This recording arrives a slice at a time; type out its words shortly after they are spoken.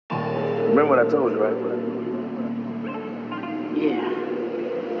Remember what I told you, right? Yeah.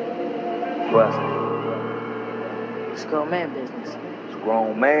 What I said? It's grown man business. It's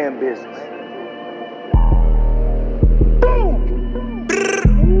grown man business.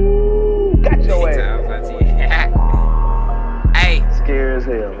 Got your ass. Hey. Scary as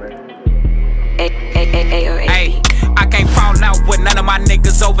hell, man. Hey, I can't fall out with none of my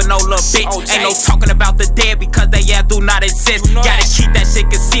niggas over no little bitch. Ain't no talking about the dead because they do not exist. Gotta keep that shit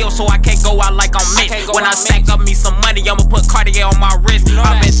concealed so I can't go out like I'm Mitch. When I stack up me some money, I'ma put Cartier on my wrist.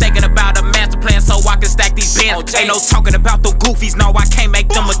 I've been thinking about a master plan so I can stack these bands. Ain't no talking about them goofies, no, I can't make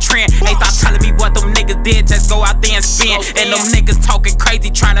them a trend. Ain't stop telling me what them niggas did, just go out there and spin. And them niggas talking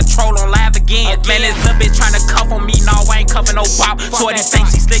crazy, trying to troll on live again. Man, this little bitch trying to cuff on me, no, I ain't cuffing no bop. Shorty think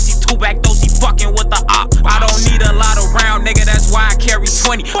she slick, she two back though, she fucking with the op. I don't need a lot of round, nigga, that's why I carry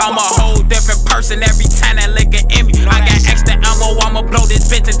 20. I'm a whole different person every time that liquor in me. I got extra ammo, I'ma blow this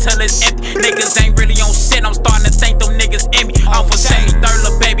bitch until it's empty. Niggas ain't really on shit, I'm starting to think them niggas in me. I'm for 73rd,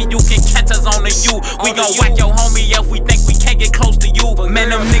 little baby, you can catch us on the U. We gon' whack your homie if we think we can't get close to you. Man,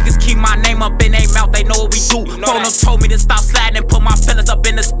 them niggas keep my name up in their mouth, they know what we do. Phone them told me to stop sliding and put my feelings up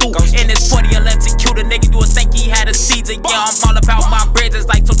in the stool. In this 40 electrocute, a nigga, you would think he had a season. Yeah, I'm all about my bridges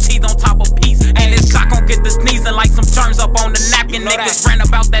like some cheese on top of peas. And this clock gon' get the sneezing like some germs up on the napkin. Niggas ran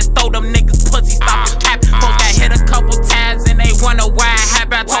about that stove, them niggas pussy, stop the cap. Folks got hit a couple times and they wonder why I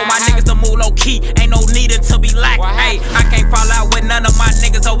happened. I told my niggas to move low key, ain't no needin' to be lack. Hey, I can't fall out with none of my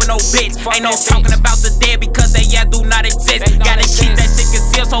niggas over no bitch. Ain't no talking about the dead because they do not exist. Gotta keep that shit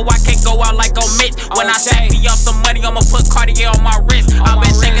concealed so I can't go out like a Mitch. When I stack me up some money, I'ma put Cartier on my wrist. I've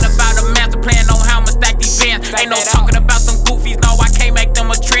been thinking about a master plan on how I'ma stack these bands. Ain't no talking about them goofies, no, I can't make them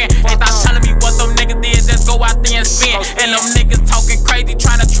a trend. Ain't stop telling me what them niggas did, just go out there and spin. And them niggas talking crazy,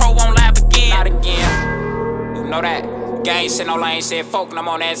 trying to troll on live again. Not again. You know that. Gang shit, no lame shit, folk, and I'm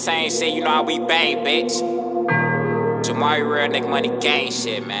on that same shit. You know how we bang, bitch. Jamari real nigga money gang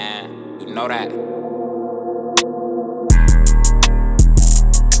shit, man. You know that.